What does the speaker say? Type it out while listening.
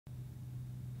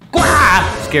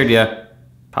scared you.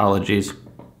 Apologies.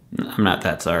 I'm not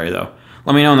that sorry though.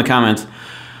 Let me know in the comments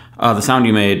the sound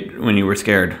you made when you were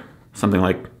scared. Something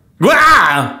like,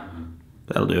 "Wah!"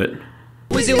 That'll do it.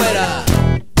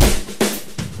 WheezyWaiter.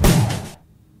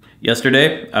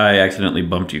 Yesterday, I accidentally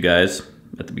bumped you guys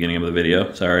at the beginning of the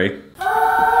video. Sorry.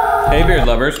 Hey, beard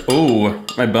lovers. Ooh,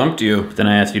 I bumped you. Then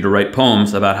I asked you to write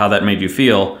poems about how that made you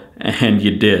feel, and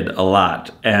you did a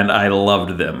lot, and I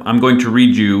loved them. I'm going to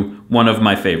read you one of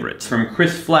my favorites from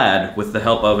Chris Flad with the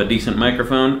help of a decent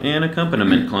microphone and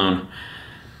accompaniment clone.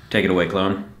 Take it away,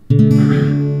 clone.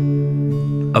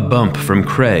 A bump from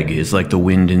Craig is like the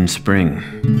wind in spring.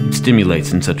 It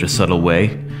stimulates in such a subtle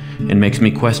way and makes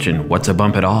me question what's a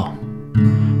bump at all.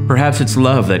 Perhaps it's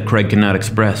love that Craig cannot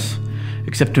express,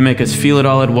 except to make us feel it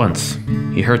all at once.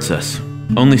 He hurts us,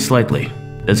 only slightly.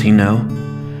 Does he know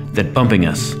that bumping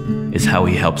us is how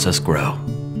he helps us grow?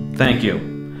 Thank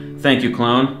you. Thank you,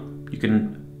 clone. You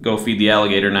can go feed the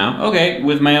alligator now. Okay,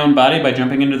 with my own body by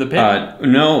jumping into the pit?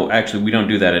 No, actually, we don't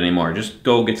do that anymore. Just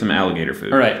go get some alligator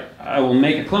food. All right, I will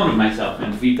make a clone of myself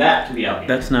and feed that to the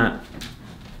alligator. That's not...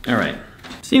 All right.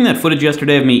 Seeing that footage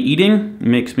yesterday of me eating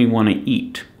makes me want to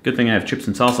eat. Good thing I have chips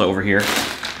and salsa over here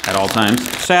at all times.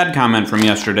 Sad comment from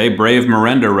yesterday. Brave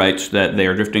Miranda writes that they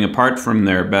are drifting apart from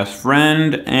their best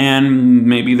friend and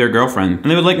maybe their girlfriend. And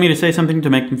they would like me to say something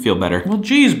to make them feel better. Well,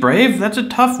 geez, Brave, that's a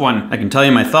tough one. I can tell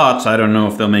you my thoughts. I don't know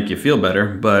if they'll make you feel better,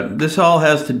 but this all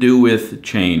has to do with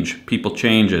change. People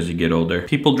change as you get older.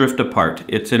 People drift apart.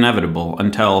 It's inevitable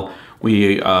until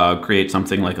we create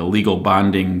something like a legal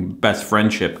bonding best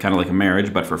friendship, kind of like a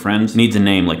marriage, but for friends. Needs a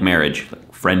name like marriage,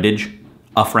 like friendage.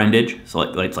 A friendage, so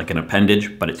it's like an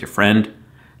appendage, but it's your friend.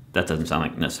 That doesn't sound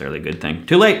like necessarily a good thing.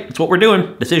 Too late, it's what we're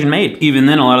doing. Decision made. Even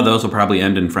then, a lot of those will probably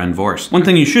end in friend-vorce. One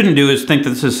thing you shouldn't do is think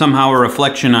that this is somehow a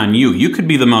reflection on you. You could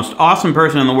be the most awesome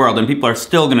person in the world and people are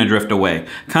still gonna drift away.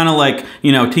 Kind of like,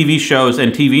 you know, TV shows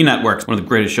and TV networks. One of the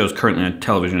greatest shows currently on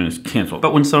television is canceled.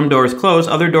 But when some doors close,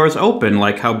 other doors open,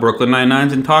 like how Brooklyn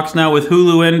Nine-Nine's in talks now with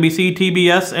Hulu, NBC,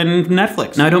 TBS, and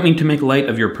Netflix. Now, I don't mean to make light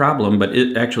of your problem, but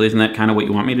it actually isn't that kind of what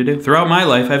you want me to do? Throughout my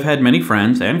life, I've had many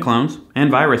friends and clones and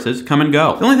viruses come and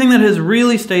go. The only thing that has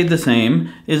really stayed the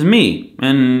same is me.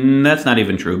 And that's not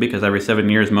even true because every 7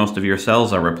 years most of your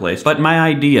cells are replaced. But my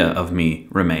idea of me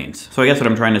remains. So I guess what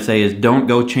I'm trying to say is don't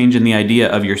go changing the idea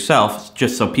of yourself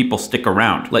just so people stick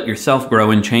around. Let yourself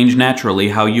grow and change naturally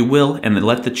how you will and then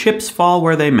let the chips fall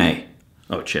where they may.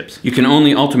 Oh, chips. You can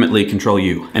only ultimately control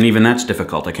you. And even that's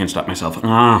difficult. I can't stop myself.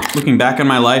 Looking back on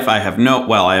my life, I have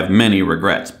many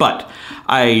regrets. But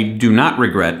I do not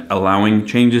regret allowing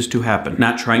changes to happen.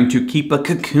 Not trying to keep a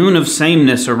cocoon of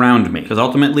sameness around me. Because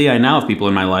ultimately, I now have people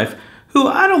in my life who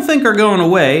I don't think are going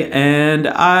away, and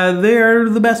they're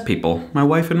the best people. My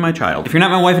wife and my child. If you're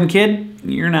not my wife and kid,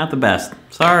 you're not the best.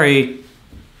 Sorry.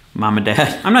 Mom and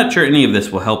Dad. I'm not sure any of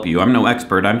this will help you. I'm no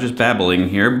expert, I'm just babbling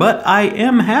here, but I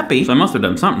am happy. So I must have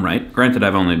done something right. Granted,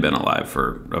 I've only been alive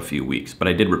for a few weeks, but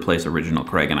I did replace original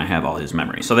Craig and I have all his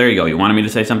memories. So there you go. You wanted me to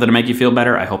say something to make you feel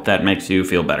better? I hope that makes you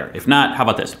feel better. If not, how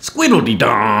about this?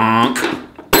 Squiddle-dee-donk!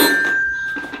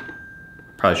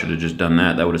 Probably should have just done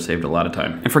that. That would have saved a lot of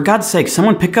time. And for God's sake,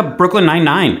 someone pick up Brooklyn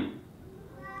Nine-Nine.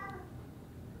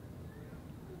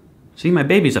 See, my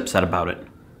baby's upset about it.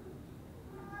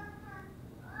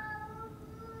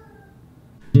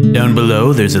 Down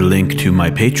below, there's a link to my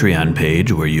Patreon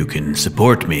page where you can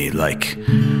support me like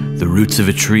the roots of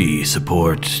a tree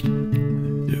support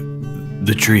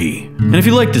the tree. And if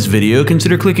you like this video,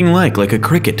 consider clicking like a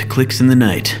cricket clicks in the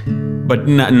night. But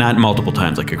not multiple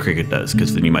times like a cricket does,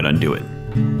 because then you might undo it.